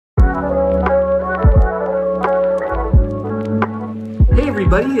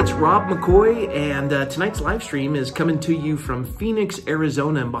everybody, it's Rob McCoy, and tonight's live stream is coming to you from Phoenix,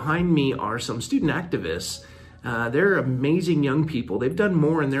 Arizona, and behind me are some student activists. They're amazing young people. They've done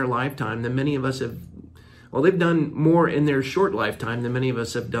more in their lifetime than many of us have. Well, they've done more in their short lifetime than many of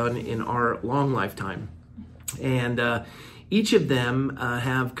us have done in our long lifetime. And each of them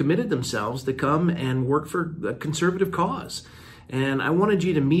have committed themselves to come and work for a conservative cause. And I wanted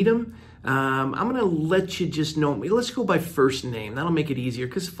you to meet them. I'm going to let you just know. Let's go by first name. That'll make it easier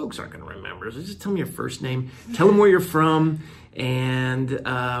because folks aren't going to remember. So just tell me your first name. Tell them where you're from and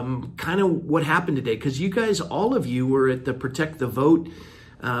kind of what happened today. Because you guys, all of you, were at the Protect the Vote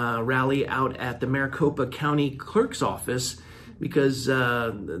rally out at the Maricopa County Clerk's office because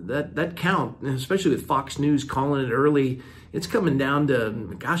that count, especially with Fox News calling it early, it's coming down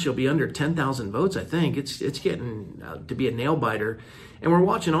to, gosh, it'll be under 10,000 votes, I think. It's getting to be a nail biter. And we're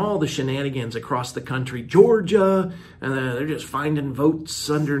watching all the shenanigans across the country. Georgia, and they're just finding votes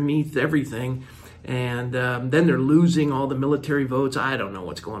underneath everything. And then they're losing all the military votes. I don't know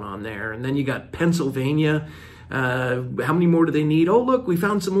what's going on there. And then you got Pennsylvania. How many more do they need? Oh, look, we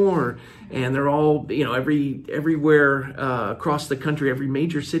found some more. And they're all, everywhere across the country, every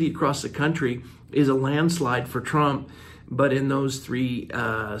major city across the country is a landslide for Trump. But in those three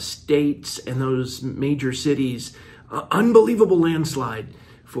states and those major cities, unbelievable landslide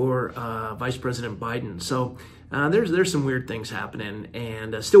for Vice President Biden. So there's some weird things happening,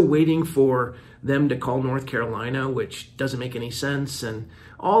 and still waiting for them to call North Carolina, which doesn't make any sense. And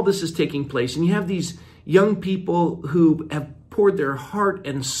all this is taking place, and you have these young people who have poured their heart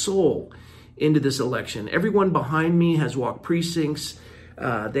and soul into this election. Everyone behind me has walked precincts.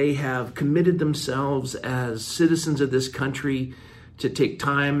 They have committed themselves as citizens of this country to take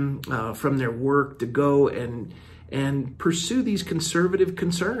time from their work to go and pursue these conservative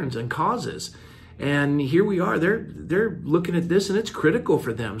concerns and causes. And here we are. They're looking at this, and it's critical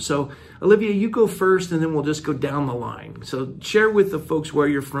for them. So, Olivia, you go first, and then we'll just go down the line. So share with the folks where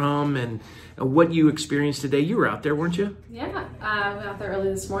you're from and what you experienced today. You were out there, weren't you? Yeah, I went out there early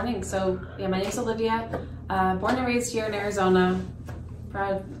this morning. So, yeah, my name's Olivia, born and raised here in Arizona,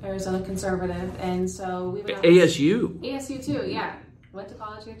 proud Arizona conservative. And so we went out ASU. ASU too, yeah. Went to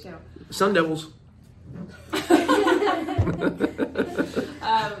college here too. Sun Devils.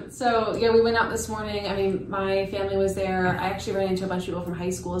 So yeah, we went out this morning. I mean, my family was there. I actually ran into a bunch of people from high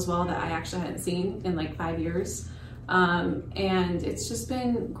school as well that I actually hadn't seen in like 5 years. And it's just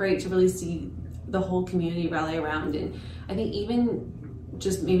been great to really see the whole community rally around. And I think even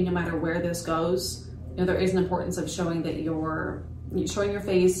just maybe no matter where this goes, there is an importance of showing that you're showing your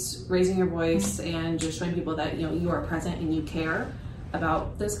face, raising your voice, and just showing people that you are present and you care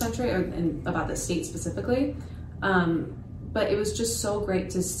about this country and about the state specifically. But it was just so great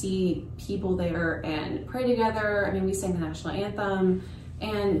to see people there and pray together. I mean, we sang the national anthem,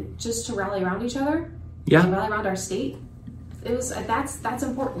 and just to rally around each other, and rally around our state. It was that's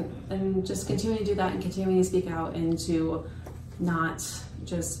important, and just continuing to do that and continuing to speak out and to not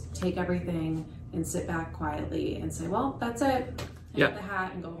just take everything and sit back quietly and say, well, that's it. Get the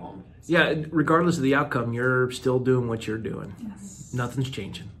hat and go home. So. Yeah, regardless of the outcome, you're still doing what you're doing. Yes. Nothing's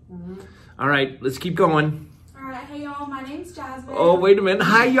changing. Mm-hmm. All right, let's keep going. All right, hey y'all, my name's Jasmine. Oh, wait a minute.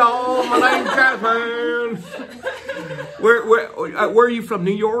 Hi y'all, my name's Jasmine. Where are you from,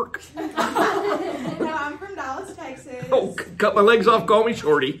 New York? No, I'm from Dallas, Texas. Oh, cut my legs off, call me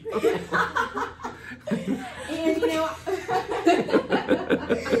Shorty.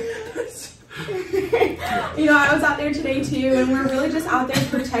 And I was out there today too, and we're really just out there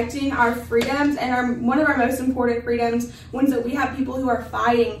protecting our freedoms, and one of our most important freedoms, ones that we have people who are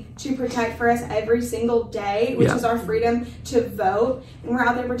fighting to protect for us every single day, which is our freedom to vote. And we're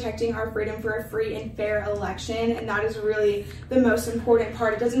out there protecting our freedom for a free and fair election, and that is really the most important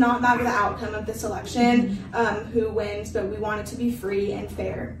part. It does not matter the outcome of this election, who wins, but we want it to be free and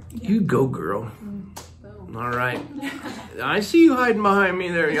fair. You go, girl. All right. I see you hiding behind me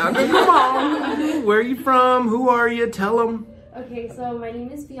there, Bianca. Come on. Where are you from? Who are you? Tell them. Okay, so my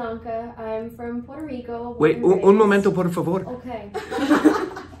name is Bianca. I'm from Puerto Rico. Wait, un momento, por favor. Okay.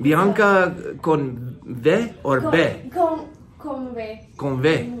 Bianca con V or B? Con V. Con V.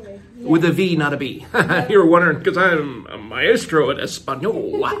 Yeah. With a V, not a B. You're wondering, because I'm a maestro at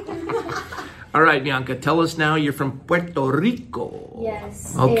Espanol. All right, Bianca, tell us now, you're from Puerto Rico.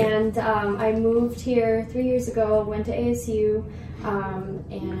 Yes, okay. And I moved here 3 years ago, went to ASU, and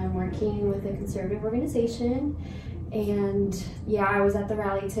I'm working with a conservative organization. And yeah, I was at the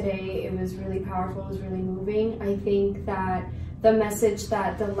rally today. It was really powerful, it was really moving. I think that the message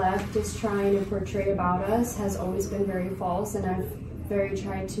that the left is trying to portray about us has always been very false, and I've very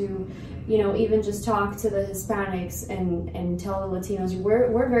tried to, you know, even just talk to the Hispanics and tell the Latinos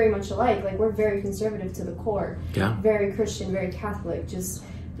we're very much alike. Like, we're very conservative to the core, very Christian, very Catholic, just,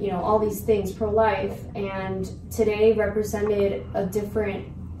 you know, all these things, pro-life. And today represented a different,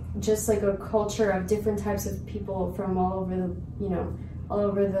 just like a culture of different types of people from all over the, you know,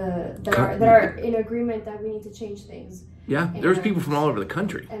 that are in agreement that we need to change things. Yeah, there's people from all over the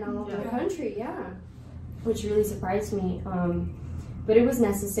country. And all over the country, which really surprised me. But it was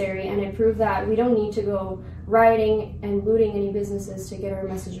necessary, and it proved that we don't need to go rioting and looting any businesses to get our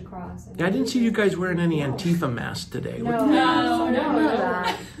message across. Yeah, I didn't see you guys wearing any Antifa masks today. No,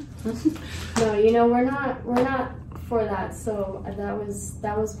 you know, we're not for that. So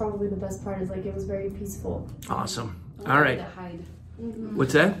that was probably the best part. Is like, it was very peaceful. Awesome. All right. To hide.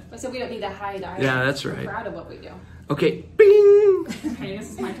 What's that? So we don't need to hide either. Yeah, that's right. We're proud of what we do. Okay. Bing. Okay,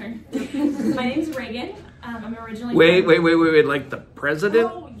 this is my turn. My name's Reagan. I'm originally. Wait. Like the president?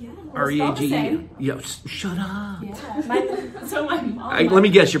 Oh yeah. R-E-A-G-E. Yeah. Shut up. Yeah. My mom. Let me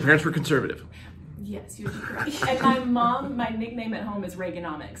guess. Your parents were conservative. Yes, you would be correct. And my mom, my nickname at home is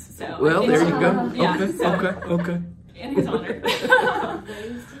Reaganomics. So. Well, there you go. Yeah, Okay. In his honor.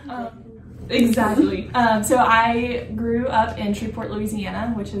 Exactly. So I grew up in Shreveport,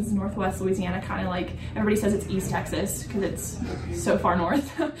 Louisiana, which is northwest Louisiana, kind of like everybody says it's East Texas because it's so far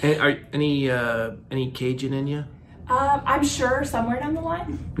north. And are any Cajun in you? I'm sure somewhere down the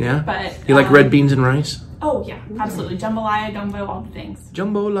line. Yeah. But you like red beans and rice? Oh yeah, absolutely. Jambalaya, gumbo, all the things.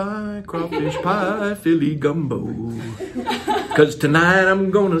 Jambalaya, crawfish pie, Philly gumbo. Because tonight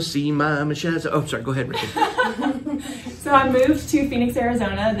I'm gonna see my Michelle. Oh, sorry. Go ahead, Ricky. So I moved to Phoenix,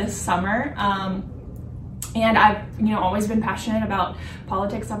 Arizona this summer, and I've always been passionate about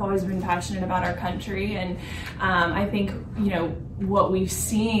politics. I've always been passionate about our country, and I think what we've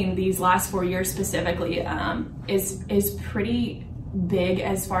seen these last 4 years specifically is pretty big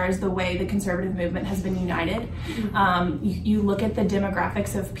as far as the way the conservative movement has been united. You look at the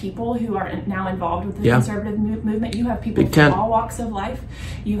demographics of people who are now involved with the conservative movement. You have people from all walks of life.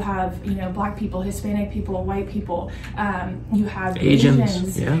 You have Black people, Hispanic people, white people. You have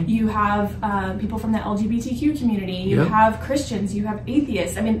Asians. You have people from the LGBTQ community. You have Christians. You have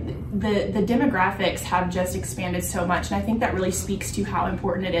atheists. I mean, the demographics have just expanded so much, and I think that really speaks to how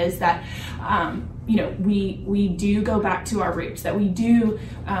important it is that we do go back to our roots, that we do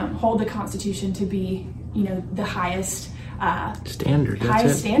hold the Constitution to be, the highest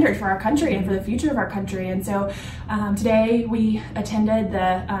standard for our country and for the future of our country. And so today we attended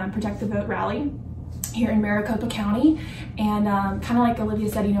the Protect the Vote rally here in Maricopa County, and kind of like Olivia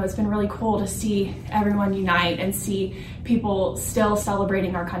said, it's been really cool to see everyone unite and see people still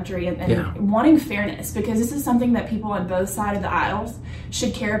celebrating our country and wanting fairness, because this is something that people on both sides of the aisles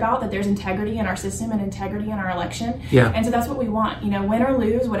should care about, that there's integrity in our system and integrity in our election. And so that's what we want. Win or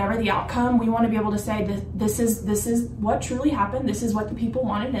lose, whatever the outcome, we want to be able to say that this is what truly happened, this is what the people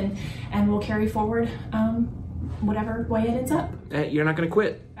wanted, and we'll carry forward whatever way it ends up. You're not going to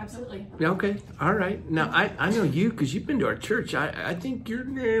quit? Absolutely. Okay. All right. Now, I know you because you've been to our church. I think your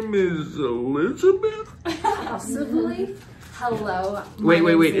name is Elizabeth? Possibly. Hello.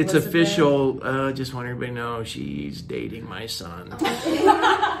 Wait. It's official. Just want everybody to know she's dating my son.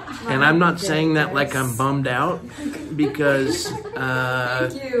 And I'm not saying that like I'm bummed out, because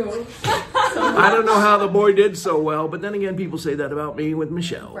Thank you. I don't know how the boy did so well, but then again, people say that about me with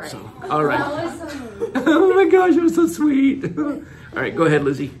Michelle. Right. So, all right. Oh my gosh, it was so sweet. All right, go ahead,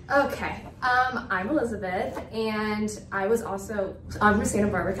 Lizzie. Okay. I'm Elizabeth, and I'm from Santa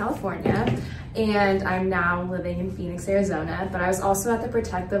Barbara, California, and I'm now living in Phoenix, Arizona, but I was also at the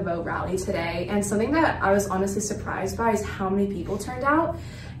Protect the Vote rally today, and something that I was honestly surprised by is how many people turned out,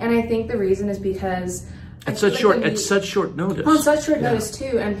 and I think the reason is because At such short notice. On such short notice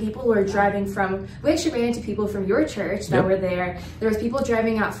too, and people were driving from. We actually ran into people from your church that were there. There was people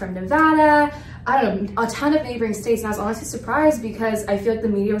driving out from Nevada. I don't know, a ton of neighboring states, and I was honestly surprised because I feel like the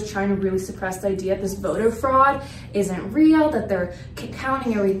media was trying to really suppress the idea that this voter fraud isn't real, that they're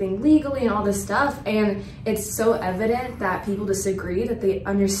counting everything legally and all this stuff, and it's so evident that people disagree, that they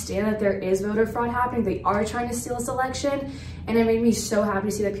understand that there is voter fraud happening, they are trying to steal this election, and it made me so happy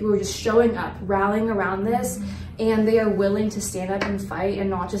to see that people were just showing up, rallying around this, and they are willing to stand up and fight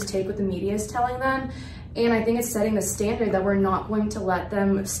and not just take what the media is telling them. And I think it's setting the standard that we're not going to let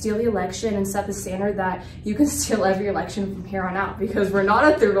them steal the election, and set the standard that you can steal every election from here on out, because we're not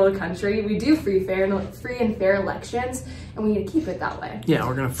a third world country. We do free and fair elections, and we need to keep it that way. Yeah,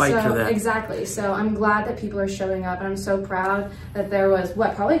 we're going to fight for that. Exactly. So I'm glad that people are showing up, and I'm so proud that there was,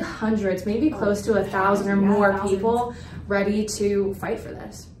 probably hundreds, maybe close to 1,000 or more people ready to fight for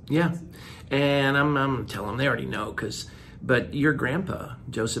this. Yeah. And I'm going to tell them, they already know, because But your grandpa,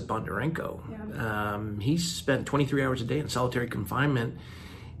 Joseph Bondarenko, he spent 23 hours a day in solitary confinement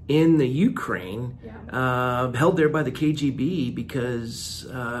in the Ukraine, held there by the KGB because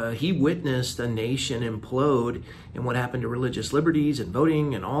he witnessed a nation implode and what happened to religious liberties and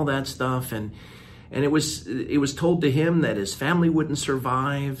voting and all that stuff. And it was told to him that his family wouldn't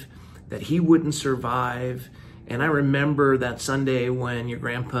survive, that he wouldn't survive. And I remember that Sunday when your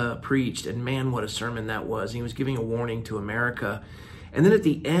grandpa preached, and man, what a sermon that was. He was giving a warning to America. And then at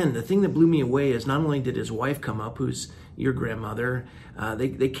the end, the thing that blew me away is not only did his wife come up, who's your grandmother,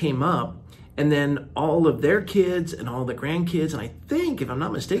 they came up, and then all of their kids and all the grandkids, and I think, if I'm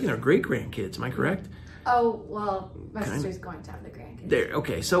not mistaken, they're great-grandkids. Am I correct? Oh, well, my sister's going to have the grandkids. There,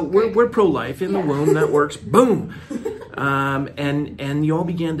 okay, so we're pro-life in the womb. That works. Boom. And you all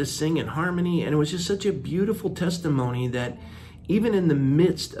began to sing in harmony, and it was just such a beautiful testimony that even in the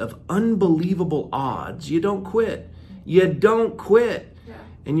midst of unbelievable odds, you don't quit. You don't quit. Yeah.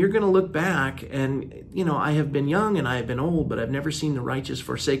 And you're going to look back, and, you know, I have been young and I have been old, but I've never seen the righteous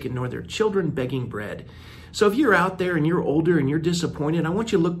forsaken nor their children begging bread. So if you're out there and you're older and you're disappointed, I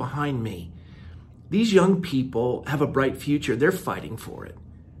want you to look behind me. These young people have a bright future. They're fighting for it.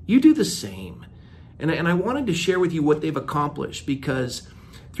 You do the same. And I wanted to share with you what they've accomplished, because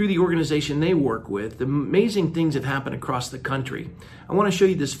through the organization they work with, the amazing things have happened across the country. I want to show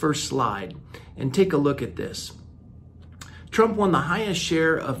you this first slide and take a look at this. Trump won the highest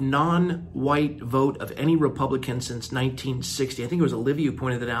share of non-white vote of any Republican since 1960. I think it was Olivia who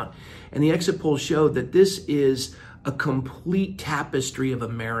pointed that out. And the exit polls showed that this is a complete tapestry of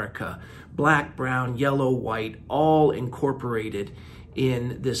America. Black, brown, yellow, white, all incorporated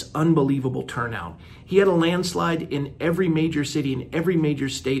in this unbelievable turnout. He had a landslide in every major city, in every major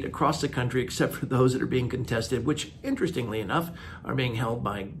state across the country, except for those that are being contested, which, interestingly enough, are being held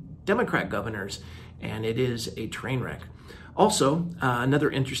by Democrat governors, and it is a train wreck. Also, another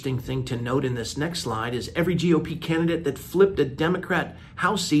interesting thing to note in this next slide is every GOP candidate that flipped a Democrat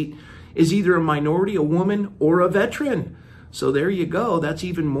House seat is either a minority, a woman, or a veteran. So there you go. That's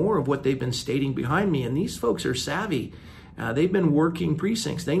even more of what they've been stating behind me. And these folks are savvy. They've been working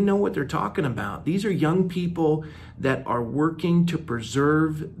precincts. They know what they're talking about. These are young people that are working to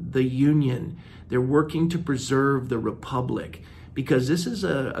preserve the Union. They're working to preserve the Republic, because this is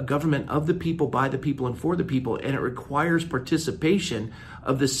a government of the people, by the people, and for the people, and it requires participation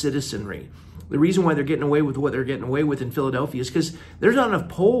of the citizenry. The reason why they're getting away with what they're getting away with in Philadelphia is because there's not enough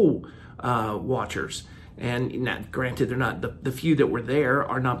poll watchers. And not, granted, they're not, the few that were there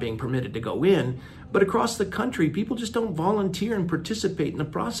are not being permitted to go in, but across the country, people just don't volunteer and participate in the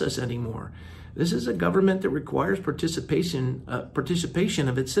process anymore. This is a government that requires participation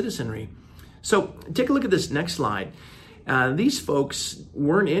of its citizenry. So take a look at this next slide. These folks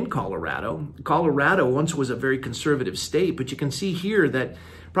weren't in Colorado. Colorado once was a very conservative state, but you can see here that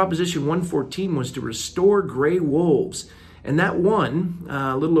Proposition 114 was to restore gray wolves, and that won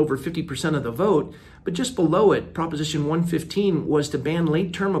a little over 50% of the vote. But just below it, Proposition 115 was to ban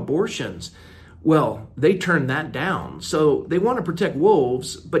late-term abortions. Well, they turned that down. So they want to protect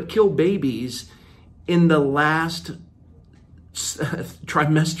wolves, but kill babies in the last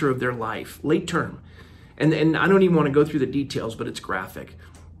trimester of their life, late term. And I don't even want to go through the details, but it's graphic.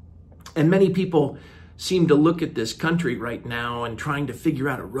 And many people seem to look at this country right now and trying to figure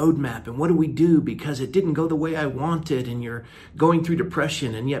out a roadmap. And what do we do? Because it didn't go the way I wanted. And you're going through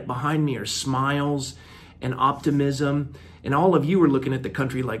depression. And yet behind me are smiles and optimism. And all of you are looking at the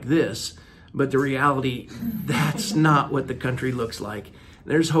country like this. But the reality, that's not what the country looks like.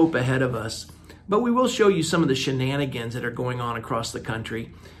 There's hope ahead of us. But we will show you some of the shenanigans that are going on across the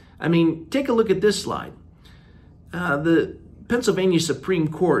country. I mean, take a look at this slide. The Pennsylvania Supreme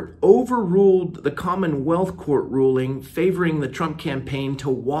Court overruled the Commonwealth Court ruling favoring the Trump campaign to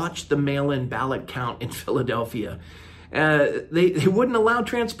watch the mail-in ballot count in Philadelphia. They wouldn't allow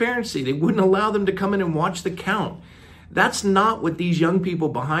transparency. They wouldn't allow them to come in and watch the count. That's not what these young people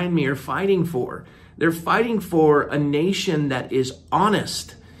behind me are fighting for. They're fighting for a nation that is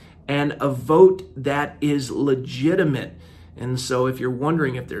honest and a vote that is legitimate. And so if you're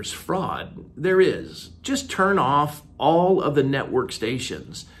wondering if there's fraud, there is. Just turn off all of the network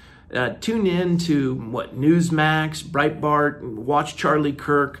stations. Tune in to Newsmax, Breitbart, watch Charlie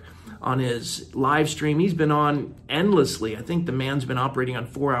Kirk on his live stream. He's been on endlessly. I think the man's been operating on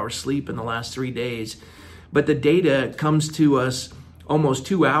 4 hours sleep in the last 3 days. But the data comes to us almost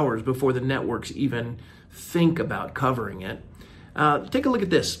 2 hours before the networks even think about covering it. Take a look at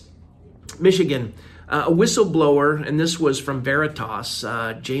this. Michigan, a whistleblower, and this was from Veritas,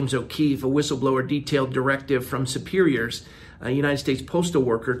 James O'Keefe, a whistleblower detailed directive from superiors a United States postal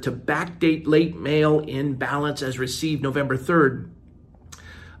worker, to backdate late mail-in ballots as received November 3rd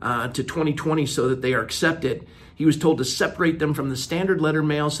to 2020 so that they are accepted. He was told to separate them from the standard letter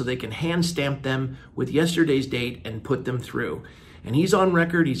mail so they can hand stamp them with yesterday's date and put them through. And he's on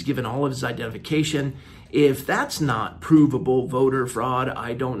record. He's given all of his identification. If that's not provable voter fraud,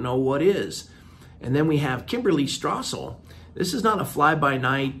 I don't know what is. And then we have Kimberly Strassel. This is not a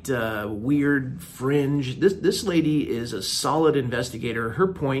fly-by-night weird fringe. This lady is a solid investigator. Her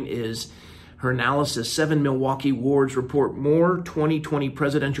point is her analysis: 7 Milwaukee wards report more 2020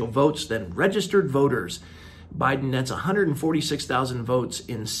 presidential votes than registered voters. Biden nets 146,000 votes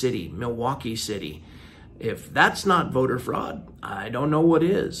in Milwaukee City. If that's not voter fraud, I don't know what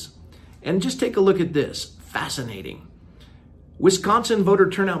is. And just take a look at this. Fascinating. Wisconsin voter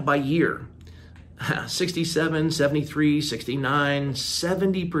turnout by year. 67, 73, 69,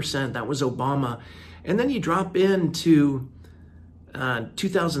 70%. That was Obama. And then you drop into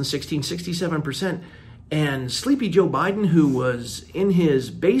 2016, 67%. And Sleepy Joe Biden, who was in his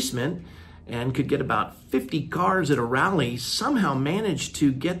basement and could get about 50 cars at a rally, somehow managed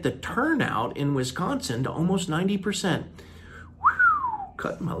to get the turnout in Wisconsin to almost 90%.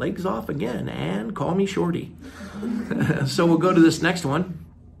 Cut my legs off again and call me Shorty. So we'll go to this next one.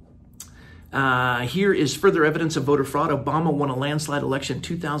 Here is further evidence of voter fraud. Obama won a landslide election in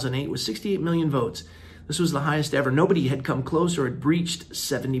 2008 with 68 million votes. This was the highest ever. Nobody had come close or had breached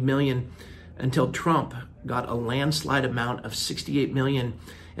 70 million until Trump got a landslide amount of 68 million.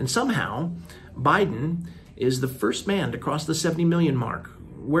 And somehow Biden is the first man to cross the 70 million mark.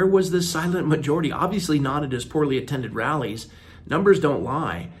 Where was this silent majority? Obviously not at his poorly attended rallies. Numbers don't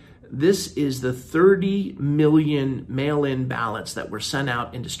lie. This is the 30 million mail-in ballots that were sent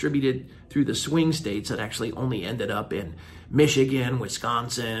out and distributed through the swing states that actually only ended up in Michigan,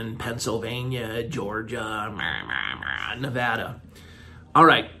 Wisconsin, Pennsylvania, Georgia, Nevada. All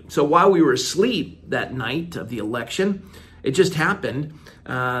right, so while we were asleep that night of the election, it just happened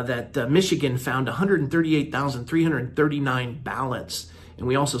that Michigan found 138,339 ballots. And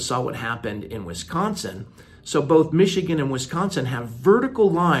we also saw what happened in Wisconsin. So both Michigan and Wisconsin have vertical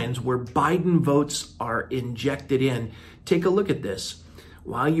lines where Biden votes are injected in. Take a look at this.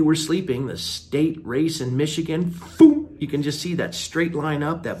 While you were sleeping, the state race in Michigan, boom, you can just see that straight line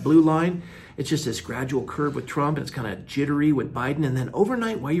up, that blue line. It's just this gradual curve with Trump, and it's kind of jittery with Biden. And then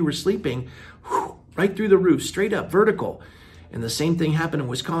overnight, while you were sleeping, right through the roof, straight up, vertical. And the same thing happened in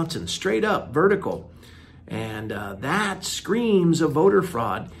Wisconsin, straight up, vertical. And that screams of voter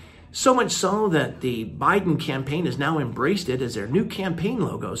fraud. So much so that the Biden campaign has now embraced it as their new campaign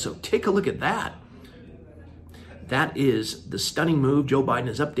logo. So take a look at that. That is the stunning move. Joe Biden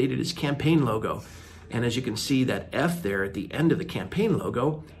has updated his campaign logo. And as you can see, that F there at the end of the campaign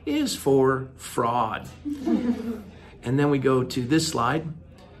logo is for fraud. And then we go to this slide.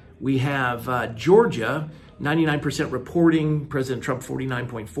 We have Georgia, 99% reporting, President Trump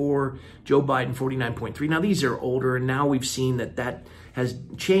 49.4, Joe Biden 49.3. Now these are older, and now we've seen that has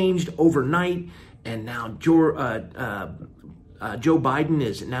changed overnight, and now Joe Biden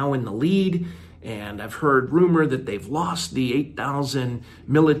is now in the lead. And I've heard rumor that they've lost the 8,000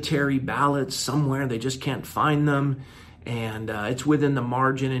 military ballots somewhere. They just can't find them, and it's within the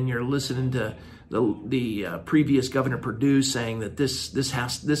margin. And you're listening to the previous Governor Perdue saying that this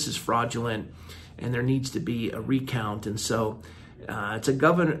is fraudulent, and there needs to be a recount. And so it's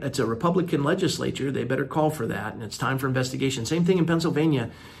a Republican legislature. They better call for that, and it's time for investigation. Same thing in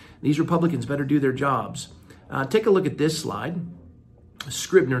Pennsylvania. These Republicans better do their jobs. Take a look at this slide.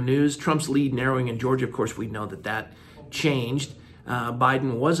 Scribner News, Trump's lead narrowing in Georgia. Of course, we know that changed.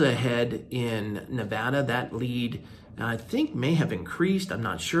 Biden was ahead in Nevada. That lead, I think, may have increased. I'm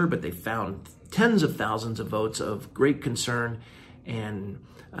not sure, but they found tens of thousands of votes of great concern, and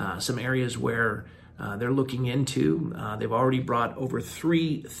some areas where they're looking into. They've already brought over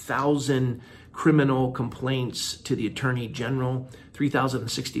 3,000 criminal complaints to the Attorney General,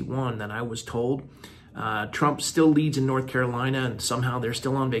 3,061 that I was told. Trump still leads in North Carolina, and somehow they're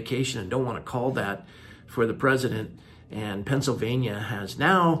still on vacation and don't want to call that for the president. And Pennsylvania has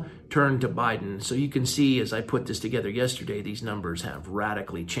now turned to Biden. So you can see, as I put this together yesterday, these numbers have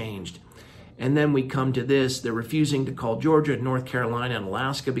radically changed. And then we come to this. They're refusing to call Georgia, North Carolina, and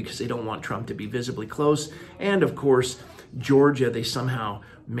Alaska because they don't want Trump to be visibly close. And of course, Georgia, they somehow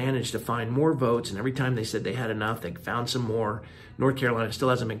managed to find more votes. And every time they said they had enough, they found some more. North Carolina still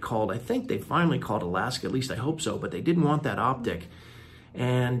hasn't been called. I think they finally called Alaska, at least I hope so, but they didn't want that optic.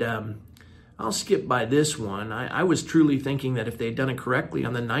 And I'll skip by this one. I was truly thinking that if they'd done it correctly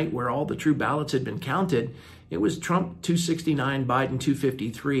on the night where all the true ballots had been counted, it was Trump 269, Biden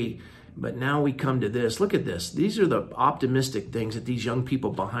 253. But now we come to this. Look at this. These are the optimistic things that these young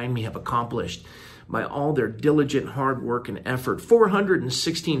people behind me have accomplished by all their diligent hard work and effort.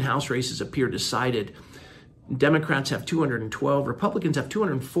 416 House races appear decided. Democrats have 212. Republicans have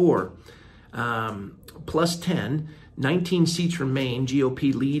 204, plus 10. 19 seats remain.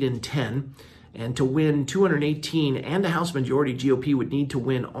 GOP lead in 10. And to win 218 and a House majority, GOP would need to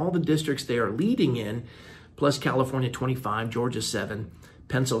win all the districts they are leading in, plus California 25, Georgia 7,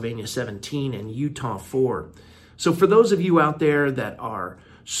 Pennsylvania 17, and Utah 4. So for those of you out there that are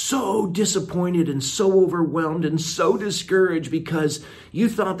so disappointed and so overwhelmed and so discouraged because you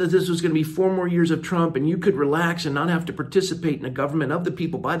thought that this was going to be 4 more years of Trump and you could relax and not have to participate in a government of the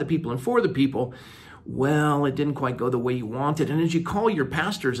people, by the people, and for the people, well, it didn't quite go the way you wanted. And as you call your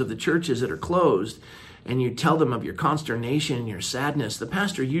pastors of the churches that are closed and you tell them of your consternation and your sadness, the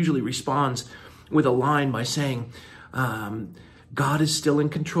pastor usually responds with a line by saying, God is still in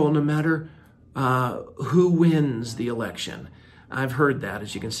control no matter who wins the election. I've heard that,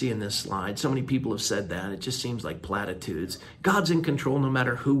 as you can see in this slide. So many people have said that. It just seems like platitudes. God's in control no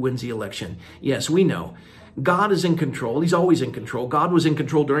matter who wins the election. Yes, we know. God is in control. He's always in control. God was in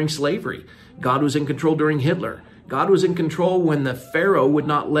control during slavery. God was in control during Hitler. God was in control when the Pharaoh would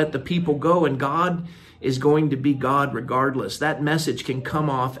not let the people go, and God is going to be God regardless. That message can come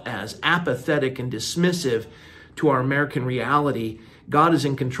off as apathetic and dismissive to our American reality. God is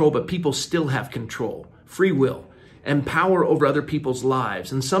in control, but people still have control, free will, and power over other people's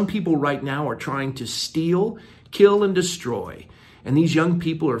lives. And some people right now are trying to steal, kill, and destroy. And these young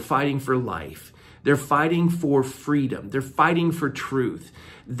people are fighting for life. They're fighting for freedom. They're fighting for truth.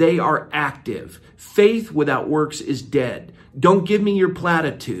 They are active. Faith without works is dead. Don't give me your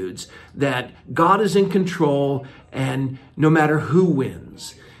platitudes that God is in control and no matter who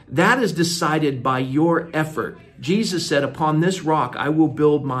wins. That is decided by your effort. Jesus said, upon this rock, I will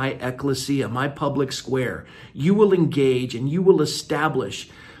build my ecclesia, my public square. You will engage and you will establish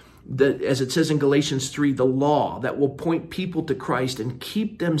as it says in Galatians 3, the law that will point people to Christ and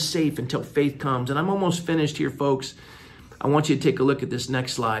keep them safe until faith comes. And I'm almost finished here, folks. I want you to take a look at this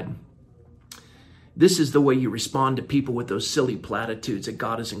next slide. This is the way you respond to people with those silly platitudes that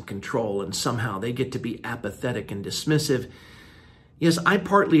God is in control and somehow they get to be apathetic and dismissive. Yes, I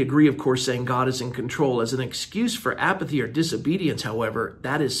partly agree, of course, saying God is in control. As an excuse for apathy or disobedience, however,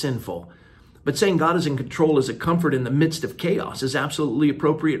 that is sinful. But saying God is in control as a comfort in the midst of chaos is absolutely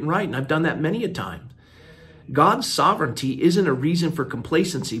appropriate and right, and I've done that many a time. God's sovereignty isn't a reason for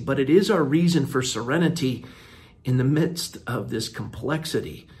complacency, but it is our reason for serenity in the midst of this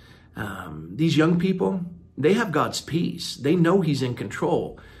complexity. These young people, they have God's peace. They know He's in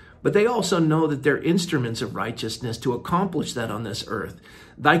control, but they also know that they're instruments of righteousness to accomplish that on this earth.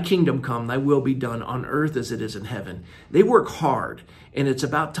 Thy kingdom come, thy will be done on earth as it is in heaven. They work hard, and it's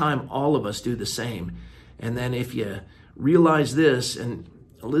about time all of us do the same. And then if you realize this, and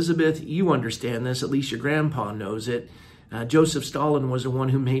Elizabeth, you understand this, at least your grandpa knows it, Joseph Stalin was the one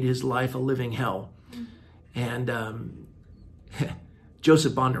who made his life a living hell. And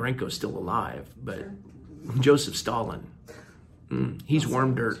Joseph Bondarenko is still alive, but Joseph Stalin, he's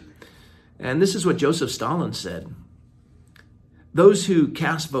worm dirt. And this is what Joseph Stalin said. Those who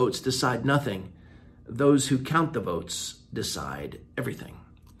cast votes decide nothing. Those who count the votes decide everything.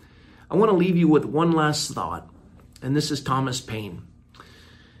 I want to leave you with one last thought, and this is Thomas Paine.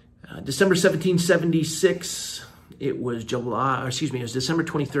 December 1776, it was December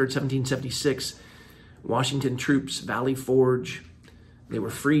 23rd, 1776, Washington troops, Valley Forge. They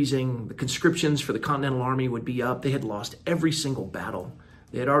were freezing. The conscriptions for the Continental Army would be up. They had lost every single battle.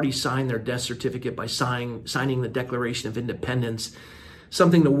 They had already signed their death certificate by signing the Declaration of Independence,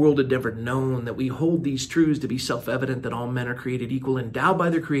 something the world had never known, that we hold these truths to be self-evident, that all men are created equal, endowed by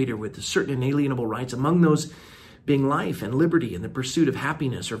their Creator with certain inalienable rights, among those being life and liberty and the pursuit of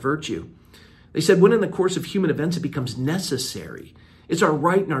happiness or virtue. They said, when in the course of human events it becomes necessary, it's our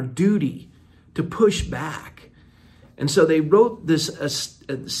right and our duty to push back. And so they wrote this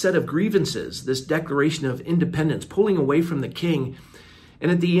a set of grievances, this Declaration of Independence, pulling away from the king. And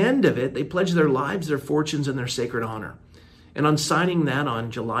at the end of it, they pledged their lives, their fortunes, and their sacred honor. And on signing that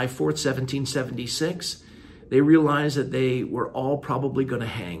on July 4th, 1776, they realized that they were all probably going to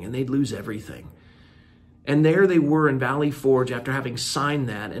hang and they'd lose everything. And there they were in Valley Forge after having signed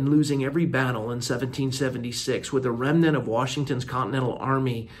that and losing every battle in 1776 with a remnant of Washington's Continental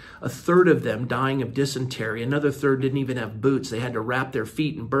Army, a third of them dying of dysentery. Another third didn't even have boots. They had to wrap their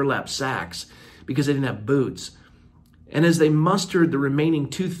feet in burlap sacks because they didn't have boots. And as they mustered the remaining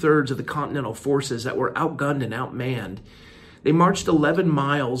 2/3 of the Continental forces that were outgunned and outmanned, They marched 11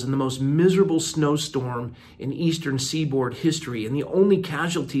 miles in the most miserable snowstorm in eastern seaboard history. And the only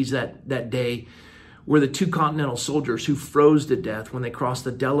casualties that day were the 2 Continental soldiers who froze to death when they crossed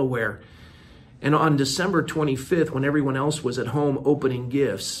the Delaware. And on December 25th, when everyone else was at home opening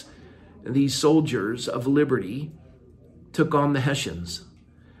gifts, these soldiers of liberty took on the Hessians.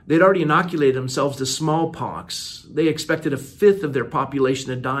 They'd already inoculated themselves to smallpox. They expected 1/5 of their population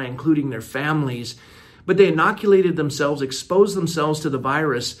to die, including their families. But they inoculated themselves, exposed themselves to the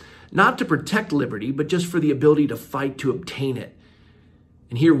virus, not to protect liberty, but just for the ability to fight to obtain it.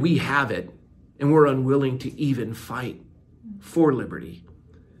 And here we have it, and we're unwilling to even fight for liberty.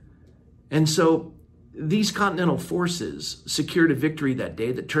 And so these Continental forces secured a victory that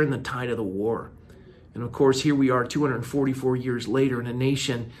day that turned the tide of the war. And of course, here we are 244 years later in a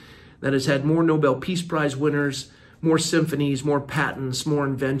nation that has had more Nobel Peace Prize winners, more symphonies, more patents, more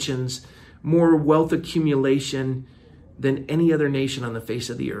inventions, more wealth accumulation than any other nation on the face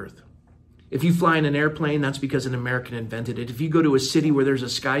of the earth. If you fly in an airplane, that's because an American invented it. If you go to a city where there's a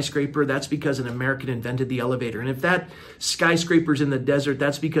skyscraper, that's because an American invented the elevator. And if that skyscraper's in the desert,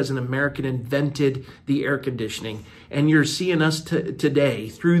 that's because an American invented the air conditioning. And you're seeing us today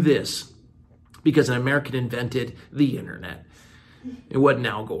through this because an American invented the internet. It wasn't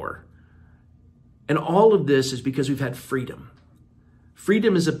Al Gore. And all of this is because we've had freedom.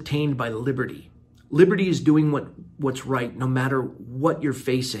 Freedom is obtained by liberty. Liberty is doing what's right, no matter what you're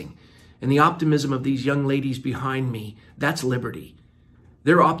facing. And the optimism of these young ladies behind me, that's liberty.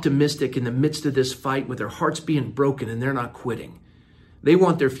 They're optimistic in the midst of this fight with their hearts being broken, and they're not quitting. They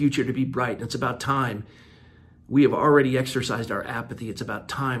want their future to be bright, and it's about time. We have already exercised our apathy. It's about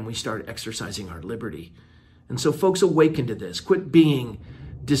time we start exercising our liberty. And so folks, awaken to this. Quit being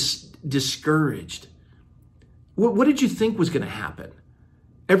discouraged. What did you think was going to happen?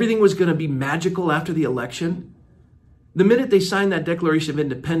 Everything was going to be magical after the election? The minute they signed that Declaration of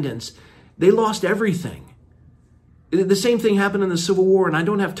Independence, they lost everything. The same thing happened in the Civil War, and I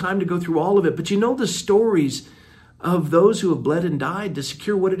don't have time to go through all of it, but you know the stories of those who have bled and died to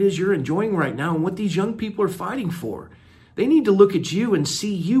secure what it is you're enjoying right now and what these young people are fighting for. They need to look at you and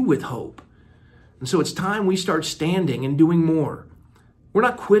see you with hope. And so it's time we start standing and doing more. We're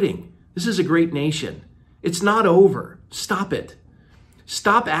not quitting. This is a great nation. It's not over. Stop it.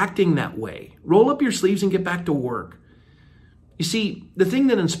 Stop acting that way. Roll up your sleeves and get back to work. You see, the thing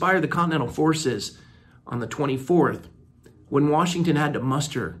that inspired the Continental Forces on the 24th, when Washington had to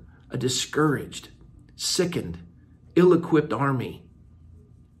muster a discouraged, sickened, ill-equipped army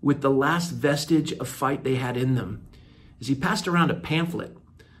with the last vestige of fight they had in them, is he passed around a pamphlet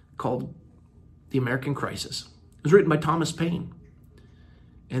called The American Crisis. It was written by Thomas Paine.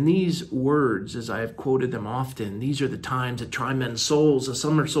 And these words, as I have quoted them often, these are the times that try men's souls. A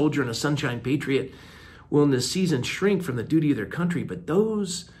summer soldier and a sunshine patriot will in this season shrink from the duty of their country, but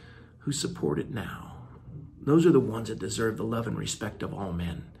those who support it now, those are the ones that deserve the love and respect of all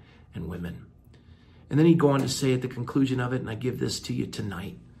men and women. And then he'd go on to say at the conclusion of it, and I give this to you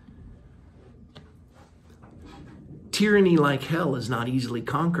tonight, tyranny like hell is not easily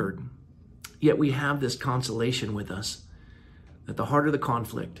conquered, yet we have this consolation with us, that the harder the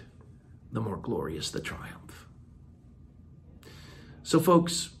conflict, the more glorious the triumph. So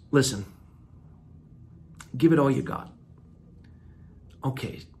folks, listen, give it all you got.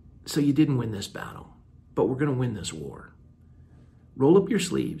 Okay, so you didn't win this battle, but we're going to win this war. Roll up your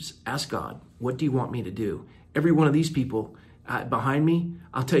sleeves, ask God, what do you want me to do? Every one of these people behind me,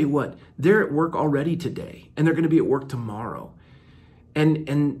 I'll tell you what, they're at work already today, and they're going to be at work tomorrow.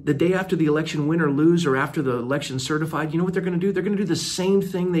 And the day after the election, win or lose, or after the election certified, you know what they're going to do? They're going to do the same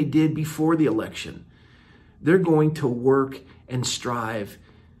thing they did before the election. They're going to work and strive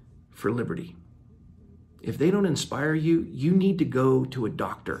for liberty. If they don't inspire you, you need to go to a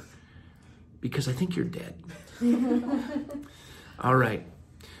doctor, because I think you're dead. All right.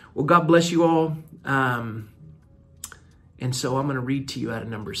 Well, God bless you all. And so I'm going to read to you out of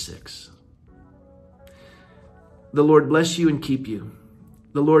number 6. The Lord bless you and keep you.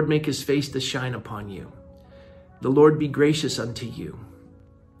 The Lord make his face to shine upon you. The Lord be gracious unto you.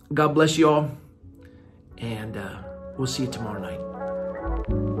 God bless you all. And we'll see you tomorrow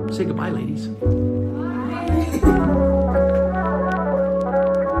night. Say goodbye, ladies. Bye.